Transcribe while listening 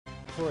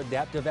for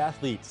adaptive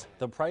athletes,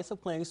 the price of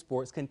playing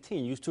sports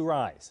continues to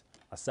rise.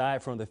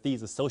 Aside from the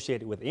fees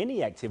associated with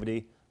any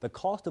activity, the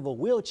cost of a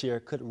wheelchair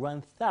could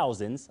run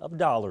thousands of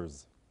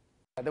dollars.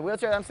 The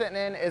wheelchair I'm sitting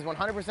in is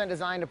 100%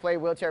 designed to play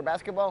wheelchair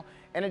basketball.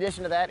 In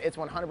addition to that, it's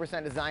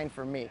 100% designed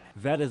for me.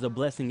 That is a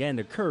blessing and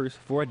a curse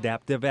for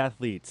adaptive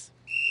athletes.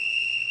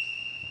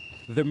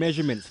 The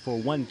measurements for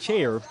one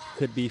chair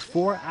could be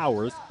 4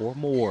 hours or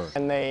more.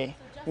 And they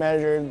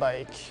measured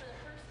like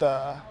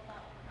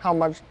how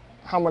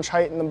much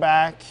height in the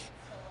back,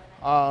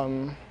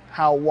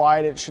 how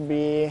wide it should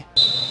be.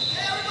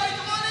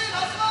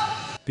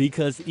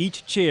 Because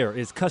each chair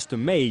is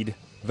custom made,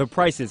 the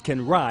prices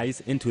can rise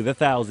into the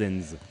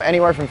thousands.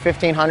 Anywhere from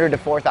 $1,500 to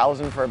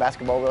 $4,000 for a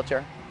basketball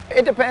wheelchair.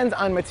 It depends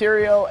on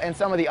material and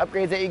some of the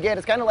upgrades that you get.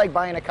 It's kind of like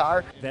buying a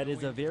car. That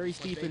is a very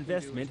steep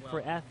investment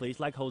for athletes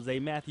like Jose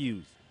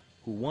Matthews,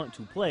 who want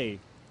to play,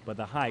 but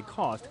the high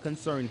cost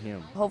concern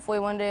him. Hopefully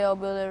one day I'll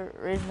be able to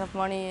raise enough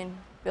money and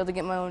be able to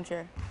get my own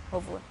chair,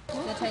 hopefully. Is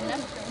it tight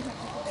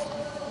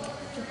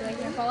enough? Do you feel like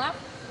you're gonna fall out?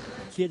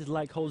 Kids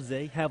like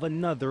Jose have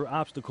another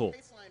obstacle.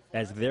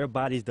 As their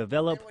bodies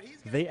develop,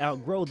 they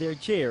outgrow their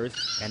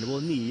chairs and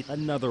will need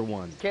another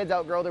one. Kids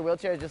outgrow their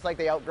wheelchairs just like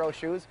they outgrow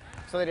shoes,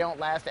 so they don't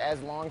last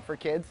as long for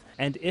kids.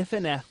 And if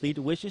an athlete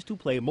wishes to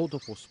play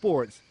multiple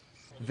sports,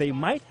 they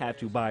might have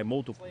to buy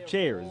multiple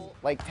chairs.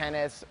 Like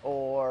tennis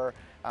or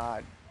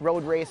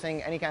road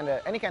racing, any kind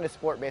of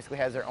sport basically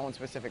has their own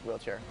specific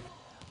wheelchair.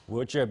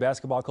 Wheelchair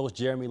basketball coach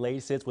Jeremy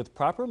Lade says with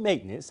proper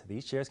maintenance,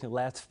 these chairs can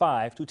last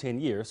 5 to 10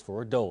 years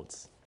for adults.